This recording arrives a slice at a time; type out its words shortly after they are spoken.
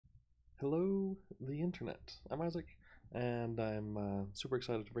Hello, the internet. I'm Isaac, and I'm super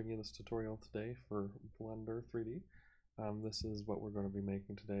excited to bring you this tutorial today for Blender 3D. This is what we're going to be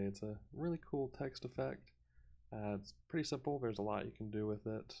making today. It's a really cool text effect. It's pretty simple. There's a lot you can do with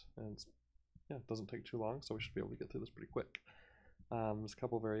it, and it doesn't take too long, so we should be able to get through this pretty quick. There's a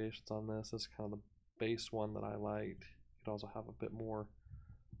couple variations on this. This is kind of the base one that I liked. You could also have a bit more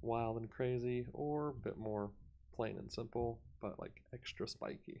wild and crazy, or a bit more plain and simple, but like extra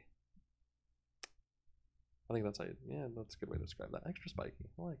spiky. I think that's how that's a good way to describe that. Extra spiky.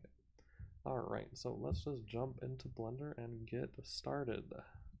 I like it. Alright, so let's just jump into Blender and get started.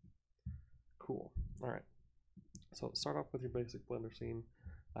 Cool. Alright, so start off with your basic Blender scene.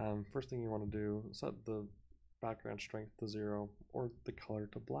 First thing you want to do, set the background strength to 0 or the color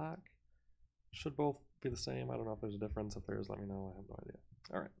to black. Should both be the same. I don't know if there's a difference. If there is, let me know. I have no idea.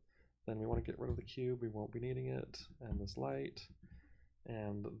 Alright, then we want to get rid of the cube. We won't be needing it. And this light.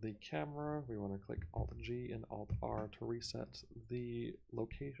 And the camera, we want to click Alt G and Alt R to reset the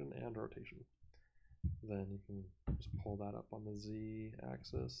location and rotation. Then you can just pull that up on the Z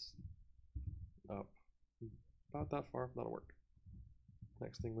axis, up about that far, that'll work.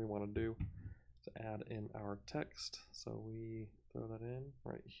 Next thing we want to do is add in our text. So we throw that in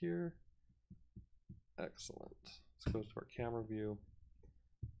right here. Excellent. This goes to our camera view.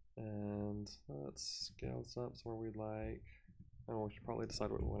 And let's scale this up somewhere we'd like. Oh, we should probably decide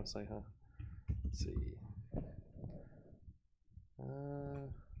what we want to say, huh? Let's see.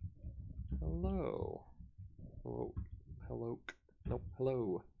 Hello. Hello. Hello. Nope.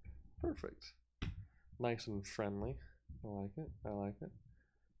 Hello. Perfect. Nice and friendly. I like it. I like it.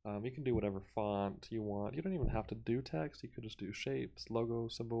 You can do whatever font you want. You don't even have to do text. You could just do shapes, logo,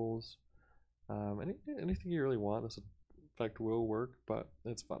 symbols, anything you really want. This effect will work, but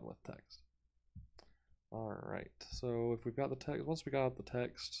it's fun with text. Alright, so if we've got the text, once we got the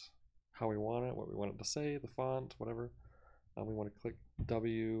text, how we want it, what we want it to say, the font, whatever, we want to click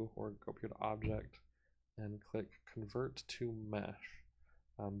W or go up here to Object and click Convert to Mesh,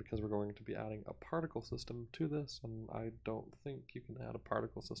 because we're going to be adding a particle system to this, and I don't think you can add a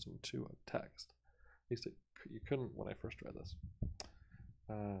particle system to a text. At least you couldn't when I first tried this.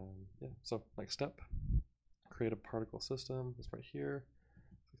 So next step, create a particle system. It's right here.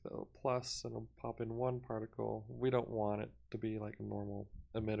 That little plus and it'll pop in one particle. We don't want it to be like a normal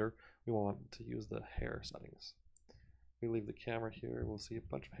emitter. We want to use the hair settings. We leave the camera here. We'll see a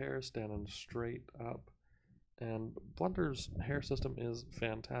bunch of hairs standing straight up. And Blender's hair system is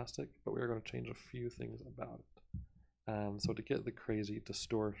fantastic, but we are going to change a few things about it. So to get the crazy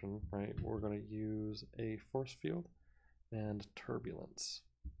distortion, right, we're going to use a force field and turbulence.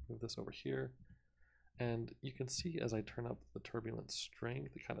 Move this over here. And you can see as I turn up the turbulence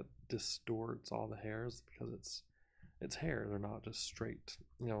strength, it kind of distorts all the hairs because it's hair. They're not just straight,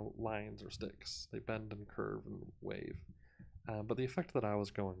 lines or sticks. They bend and curve and wave. But the effect that I was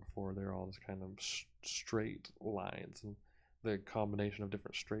going for, they're all just kind of straight lines, and the combination of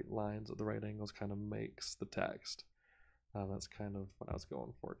different straight lines at the right angles kind of makes the text. That's kind of what I was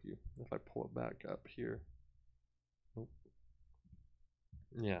going for. If I pull it back up here.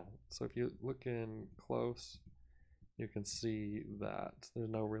 Yeah, so if you look in close, you can see that there's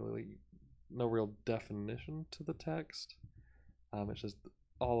no real definition to the text. It's just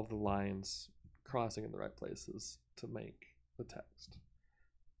all of the lines crossing in the right places to make the text.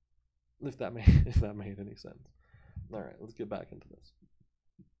 If that made any sense. All right, let's get back into this.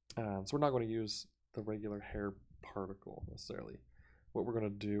 So we're not going to use the regular hair particle necessarily. What we're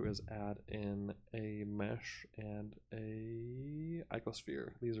going to do is add in a mesh and a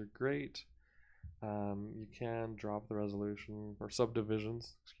icosphere. These are great. You can drop the resolution or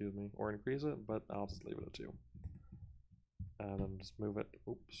subdivisions, excuse me, or increase it, but I'll just leave it at 2. And then just move it,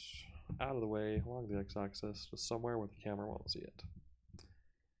 out of the way along the x-axis, just somewhere where the camera won't see it.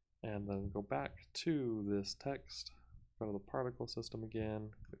 And then go back to this text, go to the particle system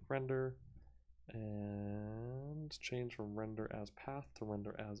again, click render, and change from render as path to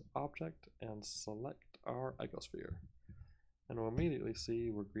render as object and select our icosphere. And we'll immediately see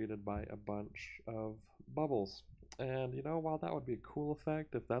we're greeted by a bunch of bubbles. And while that would be a cool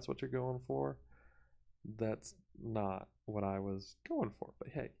effect if that's what you're going for, that's not what I was going for. But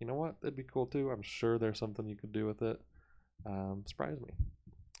hey, you know what? It'd be cool too. I'm sure there's something you could do with it. Surprise me.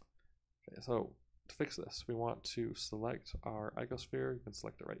 Okay, so to fix this, we want to select our icosphere. You can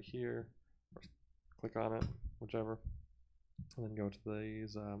select it right here. Click on it, whichever, and then go to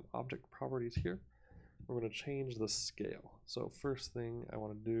these object properties here. We're going to change the scale. So first thing I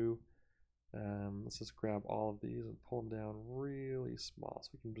want to do, let's just grab all of these and pull them down really small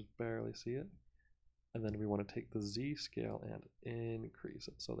so we can just barely see it. And then we want to take the Z scale and increase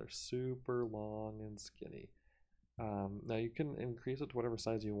it. So they're super long and skinny. Now you can increase it to whatever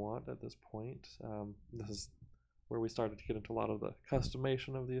size you want at this point. This is where we started to get into a lot of the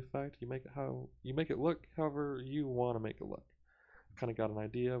customization of the effect. You make it look however you want to make it look. Kind of got an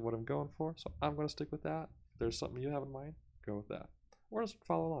idea of what I'm going for, so I'm going to stick with that. If there's something you have in mind, go with that. Or just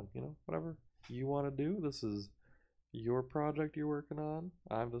follow along, whatever you want to do. This is your project you're working on.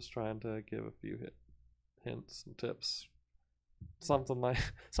 I'm just trying to give a few hints and tips. Something like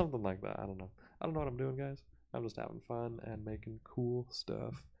that. I don't know. I don't know what I'm doing, guys. I'm just having fun and making cool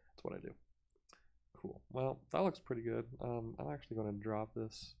stuff. That's what I do. Cool. Well, that looks pretty good. I'm actually going to drop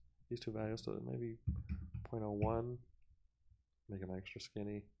these two values to maybe 0.01. Make them extra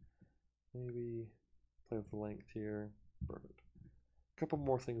skinny. Maybe play with the length here. Perfect. A couple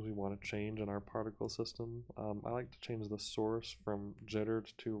more things we want to change in our particle system. I like to change the source from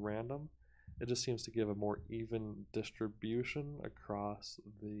jittered to random. It just seems to give a more even distribution across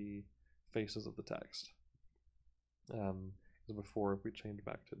the faces of the text. Because before, if we change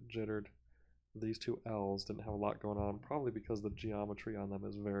back to jittered, these two L's didn't have a lot going on, probably because the geometry on them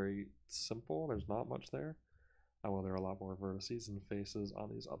is very simple. There's not much there. Well, there are a lot more vertices and faces on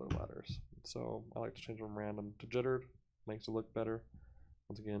these other letters. So I like to change from random to jittered. Makes it look better.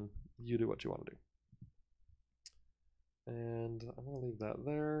 Once again, you do what you want to do. And I'm going to leave that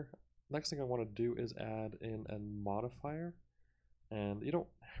there. Next thing I want to do is add in a modifier. And you don't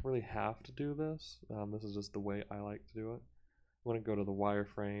really have to do this. This is just the way I like to do it. I'm going to go to the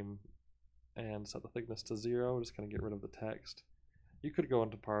wireframe and set the thickness to 0. Just kind of get rid of the text. You could go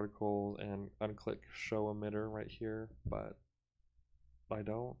into particles and unclick show emitter right here, but I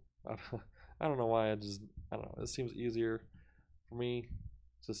don't. I don't know why. I don't know. It seems easier for me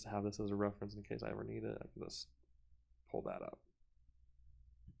just to have this as a reference in case I ever need it. I can just pull that up.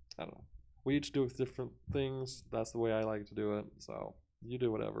 I don't know. We each do different things. That's the way I like to do it. So you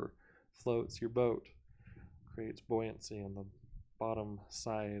do whatever floats your boat, creates buoyancy on the bottom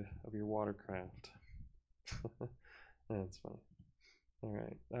side of your watercraft. That's funny. All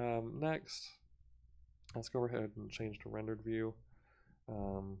right. Next, let's go ahead and change to rendered view.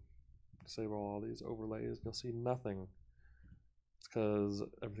 Disable all these overlays. You'll see nothing. It's because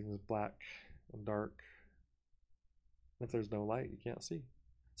everything is black and dark. If there's no light, you can't see.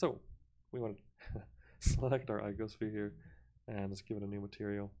 So we want to select our icosphere here and just give it a new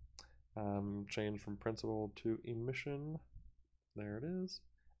material. Change from principled to emission. There it is.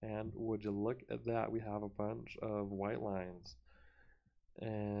 And would you look at that? We have a bunch of white lines.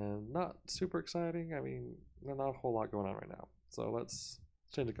 And not super exciting. I mean, there's not a whole lot going on right now. So let's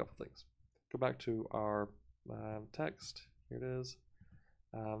change a couple things. Go back to our text. Here it is.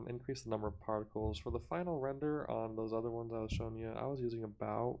 Increase the number of particles. For the final render on those other ones I was showing you, I was using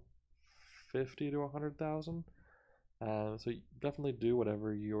about 50 to 100,000. So you definitely do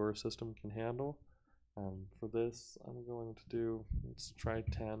whatever your system can handle. For this, I'm going to do, let's try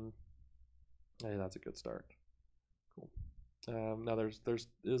 10. Hey, that's a good start. Cool. Now there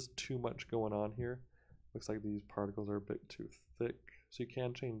is too much going on here. Looks like these particles are a bit too thick. So you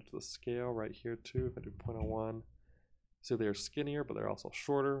can change the scale right here too. If I do 0.01, so they're skinnier, but they're also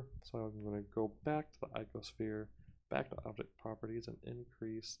shorter. So I'm going to go back to the icosphere, back to object properties, and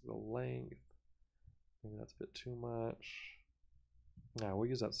increase the length. Maybe that's a bit too much. Now we'll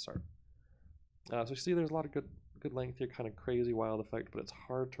use that to start. So you see there's a lot of good length here, kind of crazy wild effect, but it's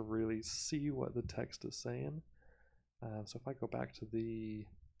hard to really see what the text is saying. So if I go back to the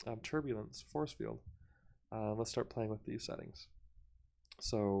turbulence force field, let's start playing with these settings.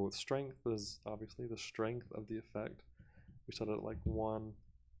 So strength is obviously the strength of the effect. We set it at like 1.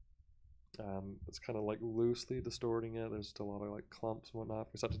 It's kind of like loosely distorting it. There's still a lot of like clumps and whatnot.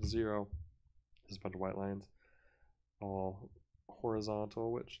 If we set it to 0, there's a bunch of white lines, all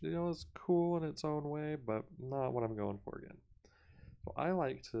horizontal, which is cool in its own way, but not what I'm going for again. So I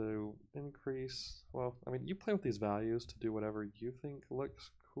like to increase, well, I mean, you play with these values to do whatever you think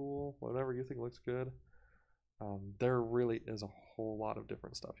looks cool, whatever you think looks good. There really is a whole lot of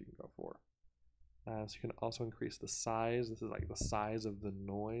different stuff you can go for. So you can also increase the size. This is like the size of the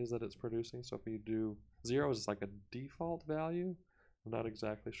noise that it's producing. So if you do 0 is like a default value. I'm not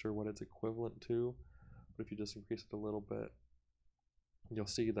exactly sure what it's equivalent to, but if you just increase it a little bit, you'll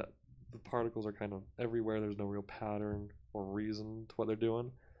see that the particles are kind of everywhere. There's no real pattern or reason to what they're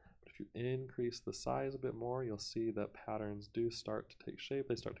doing. But if you increase the size a bit more, you'll see that patterns do start to take shape.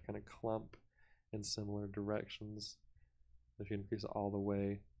 They start to kind of clump in similar directions. If you increase it all the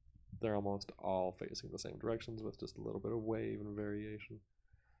way, they're almost all facing the same directions with just a little bit of wave and variation.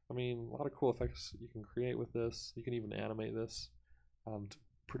 I mean, a lot of cool effects you can create with this. You can even animate this to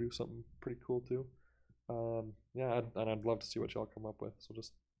produce something pretty cool too. Yeah, and I'd love to see what y'all come up with. So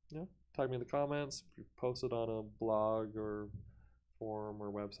just, tag me in the comments. If you post it on a blog or forum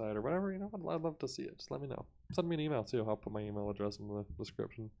or website or whatever, I'd love to see it. Just let me know. Send me an email too. I'll put my email address in the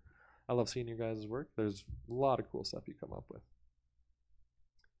description. I love seeing your guys' work. There's a lot of cool stuff you come up with.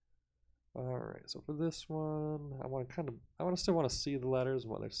 Alright, so for this one, I still want to see the letters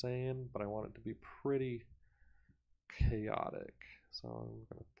and what they're saying, but I want it to be pretty chaotic. So I'm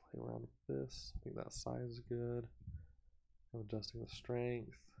going to play around with this. I think that size is good. I'm adjusting the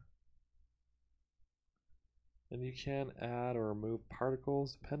strength. And you can add or remove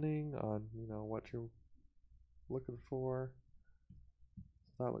particles depending on, what you're looking for.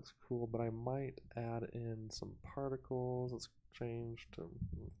 So that looks cool, but I might add in some particles. Let's change to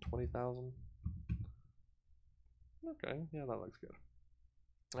 20,000. Okay, yeah, that looks good.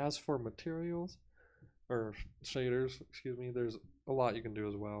 As for materials, or shaders, excuse me, there's a lot you can do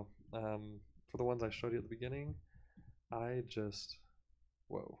as well. For the ones I showed you at the beginning, I just,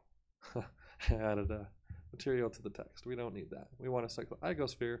 whoa, I added a material to the text. We don't need that. We want to select the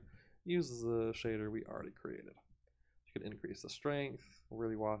icosphere, use the shader we already created. You can increase the strength,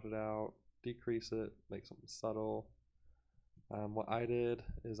 really wash it out, decrease it, make something subtle. What I did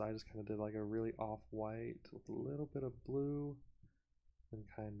is I just kind of did like a really off-white with a little bit of blue and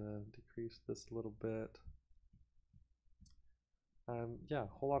kind of decrease this a little bit. Yeah, a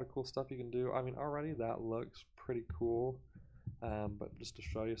whole lot of cool stuff you can do. I mean, already that looks pretty cool, but just to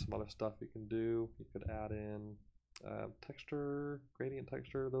show you some other stuff you can do, you could add in texture, gradient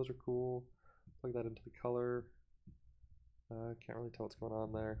texture, those are cool. Plug that into the color. Can't really tell what's going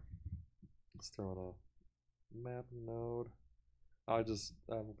on there. Let's throw in a map node. I just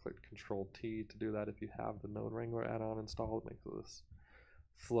clicked Control T to do that. If you have the Node Wrangler add-on installed, it makes this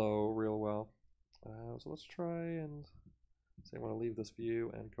flow real well. So let's try and say I want to leave this view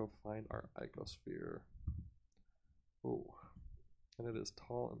and go find our icosphere. Ooh, and it is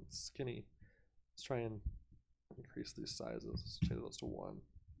tall and skinny. Let's try and increase these sizes. Let's change those to 1.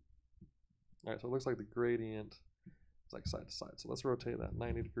 Alright, so it looks like the gradient is like side to side. So let's rotate that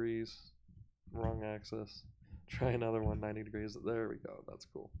 90 degrees. Wrong axis. Try another one 90 degrees. There we go. That's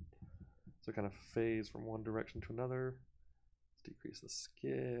cool. So it kind of fades from one direction to another. Let's decrease the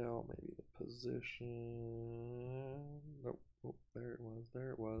scale, maybe the position. Nope. Oh, there it was.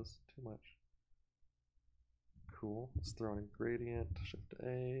 There it was. Too much. Cool. Let's throw in a gradient. Shift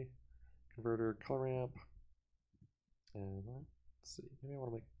A. Converter, color ramp. And let's see. Maybe I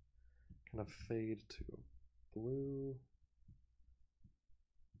want to make kind of fade to blue.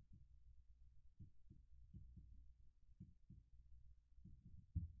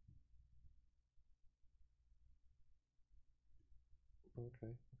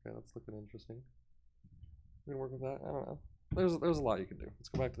 Okay, that's looking interesting. We can work with that. I don't know. There's a lot you can do. Let's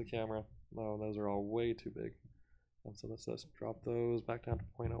go back to the camera. No, those are all way too big. So let's just drop those back down to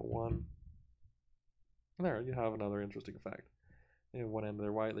 0.01. And there, you have another interesting effect. And one end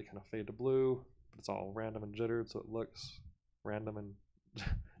they're white, they kind of fade to blue, but it's all random and jittered, so it looks random and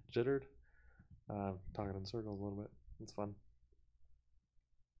jittered. Talking in circles a little bit. It's fun.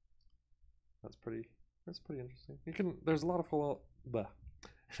 That's pretty interesting. There's a lot of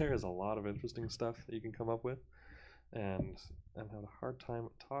there is a lot of interesting stuff that you can come up with, and I've had a hard time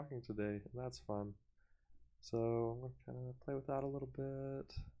talking today, and that's fun. So I'm gonna kind of play with that a little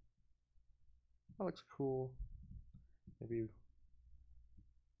bit. That looks cool. Maybe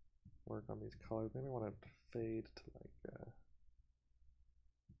work on these colors. Maybe I want to fade to like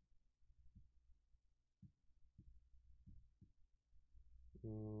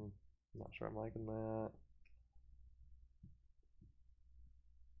I'm not sure I'm liking that.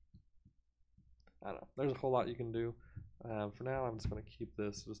 I don't know. There's a whole lot you can do. For now, I'm just going to keep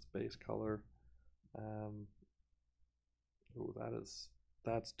this just the base color. Ooh,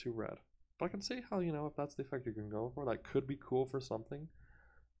 that's too red. But I can see how, if that's the effect you're going to go for, that could be cool for something.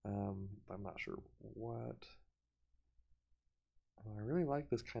 But I'm not sure what. I really like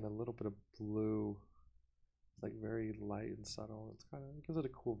this kind of little bit of blue. It's like very light and subtle. It gives it a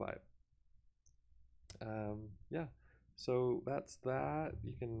cool vibe. Yeah, so that's that.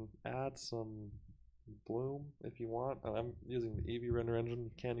 You can add some bloom if you want. I'm using the Eevee render engine.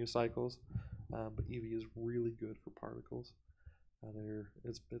 You can use cycles, but Eevee is really good for particles.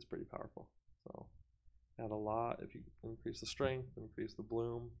 It's pretty powerful. So add a lot. If you increase the strength, increase the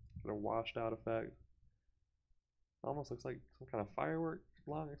bloom, get a washed out effect. Almost looks like some kind of firework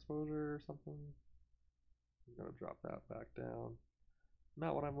long exposure or something. I'm gonna drop that back down.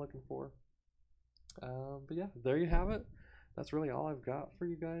 Not what I'm looking for. But yeah, there you have it. That's really all I've got for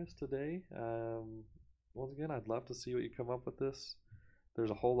you guys today. Once again, I'd love to see what you come up with this.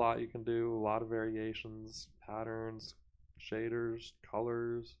 There's a whole lot you can do, a lot of variations, patterns, shaders,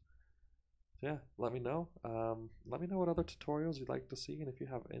 colors. So yeah, let me know. Let me know what other tutorials you'd like to see, and if you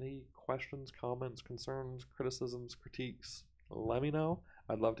have any questions, comments, concerns, criticisms, critiques, let me know.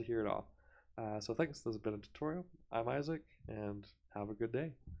 I'd love to hear it all. So thanks. This has been a tutorial. I'm Isaac, and have a good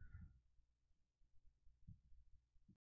day.